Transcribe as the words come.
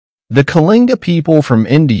The Kalinga people from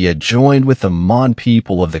India joined with the Mon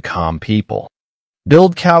people of the Kham people.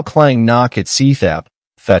 Build Khao Nok at Sethap,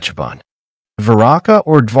 Phechbun. Dvaraka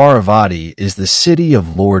or Dvaravati is the city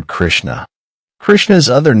of Lord Krishna. Krishna's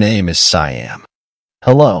other name is Siam.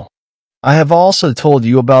 Hello. I have also told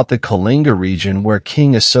you about the Kalinga region where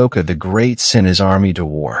King Asoka the Great sent his army to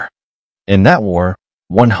war. In that war,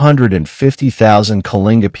 150,000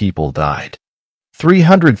 Kalinga people died.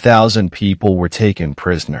 300,000 people were taken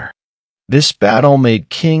prisoner. This battle made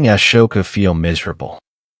King Ashoka feel miserable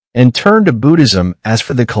and turned to Buddhism. As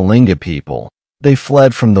for the Kalinga people, they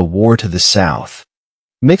fled from the war to the south,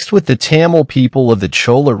 mixed with the Tamil people of the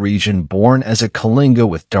Chola region born as a Kalinga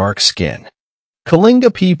with dark skin.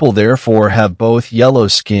 Kalinga people therefore have both yellow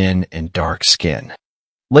skin and dark skin.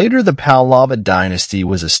 Later the Pallava dynasty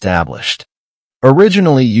was established.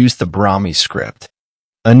 Originally used the Brahmi script.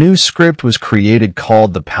 A new script was created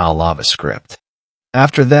called the Pallava script.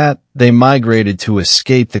 After that, they migrated to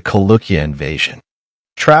escape the Chalukya invasion,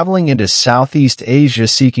 traveling into Southeast Asia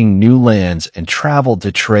seeking new lands and traveled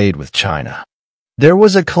to trade with China. There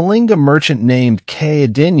was a Kalinga merchant named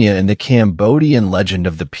Kayadinya in the Cambodian legend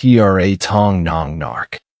of the Pra Tong Nong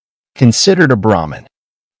Nark, considered a Brahmin.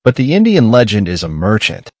 But the Indian legend is a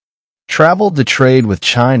merchant. Traveled to trade with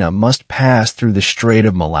China must pass through the Strait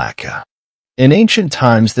of Malacca. In ancient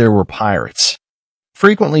times there were pirates,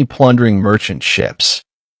 frequently plundering merchant ships.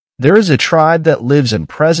 There is a tribe that lives in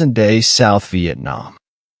present-day South Vietnam.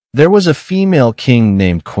 There was a female king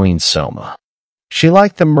named Queen Soma. She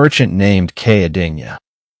liked the merchant named Kayadinya,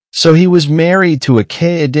 so he was married to a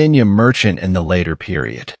Kayadinya merchant in the later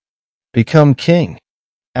period. Become king.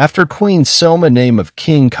 After Queen Soma, name of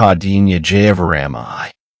King Kadinya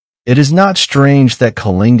Jayavarama. It is not strange that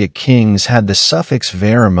Kalinga kings had the suffix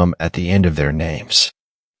Varamam at the end of their names,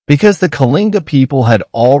 because the Kalinga people had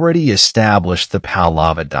already established the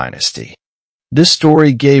Pallava dynasty. This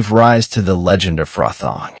story gave rise to the legend of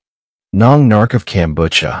Phrathong, Nong Nark of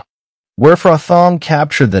Kambucha, where Phrathong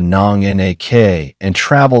captured the Nong Nak and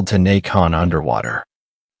traveled to Nakhon underwater.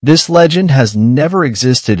 This legend has never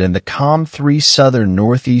existed in the Kham 3 southern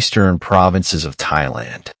northeastern provinces of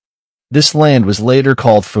Thailand. This land was later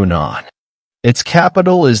called Funan. Its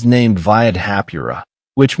capital is named Viadhapura,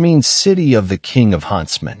 which means City of the King of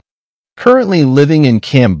Huntsmen. Currently living in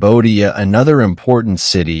Cambodia, another important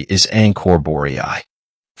city is Angkor Borei.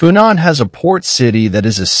 Funan has a port city that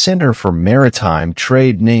is a center for maritime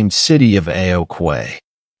trade named City of Ao Quay.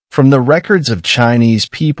 From the records of Chinese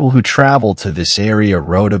people who traveled to this area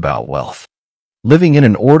wrote about wealth, living in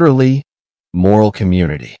an orderly, moral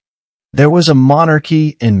community. There was a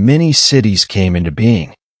monarchy and many cities came into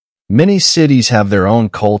being. Many cities have their own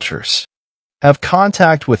cultures, have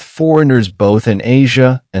contact with foreigners both in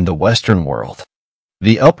Asia and the Western world.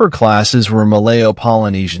 The upper classes were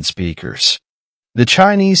Malayo-Polynesian speakers. The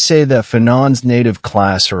Chinese say that Funan's native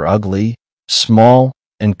class are ugly, small,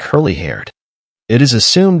 and curly-haired. It is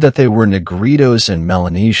assumed that they were Negritos and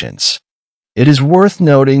Melanesians. It is worth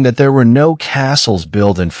noting that there were no castles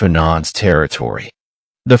built in Funan's territory.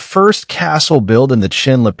 The first castle built in the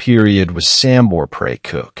Chinla period was Sambor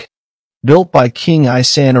Praekuk, built by King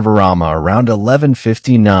Isanavarama around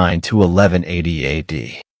 1159 to 1180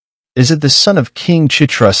 AD. Is it the son of King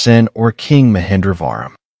Chitrasen or King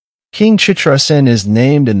Mahendravaram? King Chitrasen is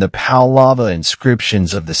named in the Pallava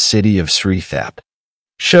inscriptions of the city of Srithap.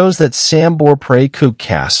 Shows that Sambor Praekuk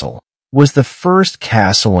Castle was the first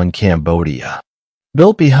castle in Cambodia,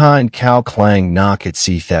 built behind Khao Nok at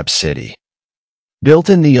Sethap city.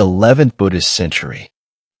 Built in the 11th Buddhist century,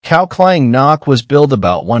 Khao Nok was built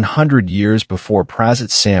about 100 years before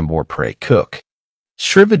Prasit Sambor Praekuk.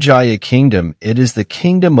 Srivijaya Kingdom. It is the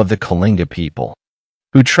kingdom of the Kalinga people,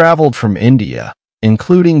 who traveled from India,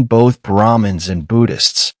 including both Brahmins and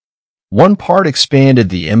Buddhists. One part expanded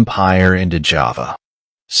the empire into Java.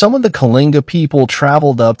 Some of the Kalinga people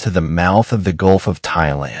traveled up to the mouth of the Gulf of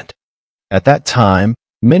Thailand. At that time,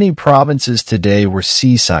 many provinces today were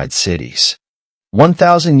seaside cities.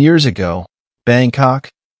 1,000 years ago, Bangkok,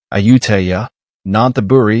 Ayutthaya,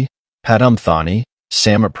 Nonthaburi, Padumthani,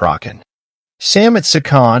 Samet Prakan, Samet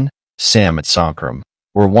Sakan, Samet Sankram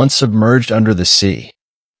were once submerged under the sea.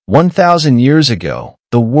 1,000 years ago,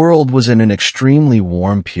 the world was in an extremely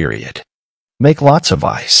warm period. Make lots of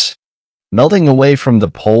ice, melting away from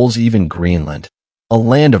the poles, even Greenland, a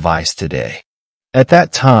land of ice today. At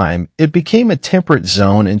that time, it became a temperate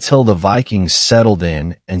zone until the Vikings settled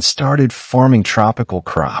in and started farming tropical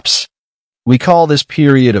crops. We call this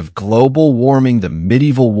period of global warming the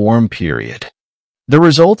medieval warm period. The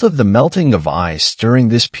result of the melting of ice during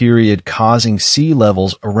this period causing sea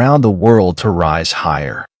levels around the world to rise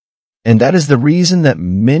higher. and that is the reason that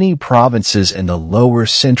many provinces in the lower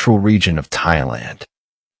central region of Thailand.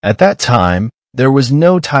 At that time, there was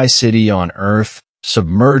no Thai city on earth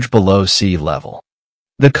submerged below sea level.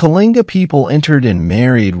 The Kalinga people entered and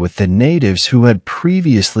married with the natives who had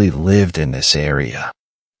previously lived in this area.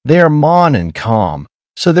 They are Mon and Kham,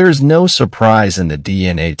 so there is no surprise in the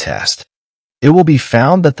DNA test. It will be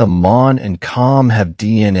found that the Mon and Kham have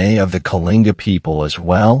DNA of the Kalinga people as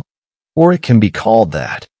well, or it can be called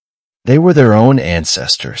that. They were their own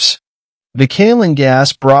ancestors. The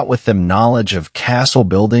Kalingas brought with them knowledge of castle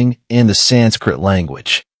building and the Sanskrit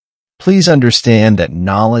language. Please understand that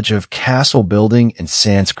knowledge of castle building and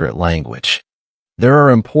Sanskrit language. There are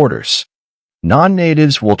importers.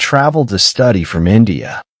 Non-natives will travel to study from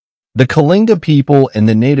India. The Kalinga people and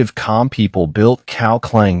the native Kham people built Khao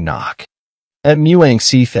Klang Nok at Muang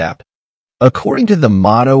Sithap, according to the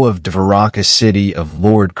motto of Dvaraka city of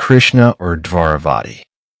Lord Krishna or Dvaravati.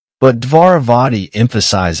 But Dvaravati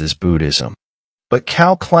emphasizes Buddhism. But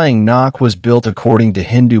Khao Klang Nok was built according to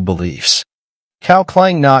Hindu beliefs. Khao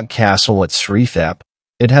Klang Nok Castle at Srithap,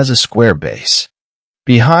 it has a square base.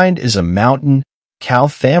 Behind is a mountain, Khao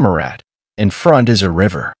Thamarat. In front is a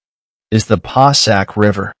river. Is the Pasak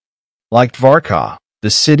River. Like Dvarka,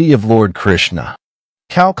 the city of Lord Krishna.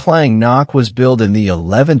 Khao Klang Nok was built in the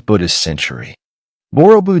 11th Buddhist century.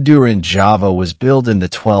 Borobudur in Java was built in the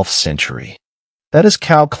 12th century. That is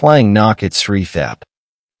Khao Klang Nok at Srithap,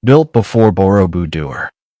 built before Borobudur.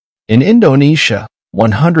 In Indonesia,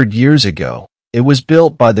 100 years ago, it was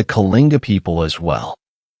built by the Kalinga people as well.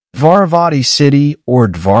 Dvaravati city or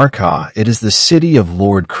Dvarka, it is the city of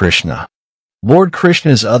Lord Krishna. Lord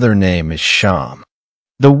Krishna's other name is Sham.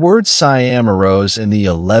 The word Siam arose in the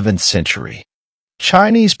 11th century.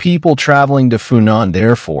 Chinese people traveling to Funan,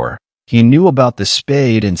 therefore, he knew about the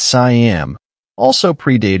spade in Siam, also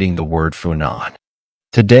predating the word Funan.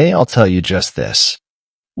 Today I'll tell you just this.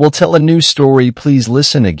 We'll tell a new story. Please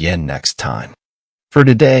listen again next time. For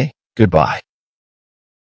today, goodbye.